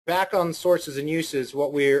Back on sources and uses,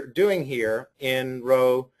 what we're doing here in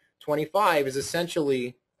row 25 is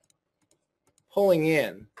essentially pulling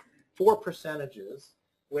in 4 percentages,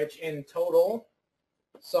 which in total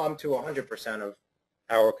sum to 100% of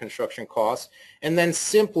our construction costs, and then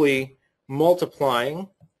simply multiplying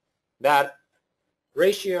that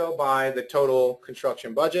ratio by the total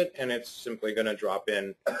construction budget, and it's simply going to drop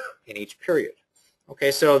in each period.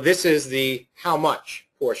 Okay, so this is the how much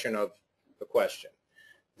portion of the question.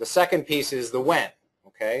 The second piece is the when.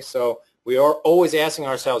 Okay, so we are always asking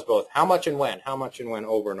ourselves both how much and when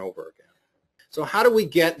over and over again. So how do we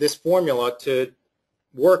get this formula to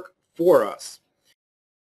work for us?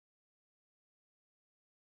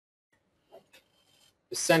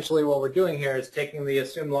 Essentially what we're doing here is taking the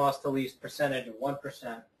assumed loss to lease percentage of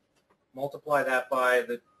 1%, multiply that by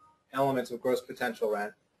the elements of gross potential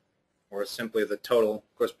rent, or simply the total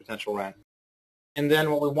gross potential rent. And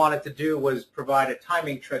then what we wanted to do was provide a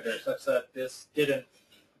timing trigger such that this didn't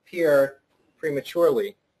appear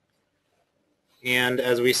prematurely. And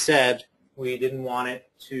as we said, we didn't want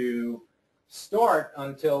it to start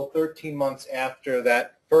until 13 months after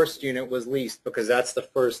that first unit was leased, because that's the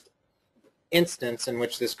first instance in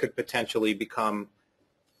which this could potentially become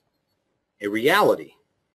a reality.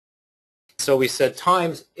 So we said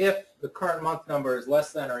times if the current month number is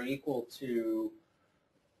less than or equal to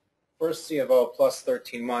first C of O plus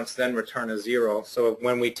 13 months, then return a 0. So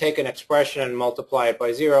when we take an expression and multiply it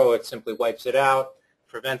by 0, it simply wipes it out,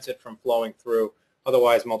 prevents it from flowing through.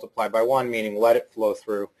 Otherwise, multiply by 1, meaning let it flow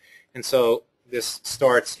through. And so this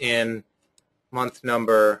starts in month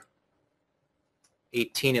number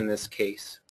 18 in this case.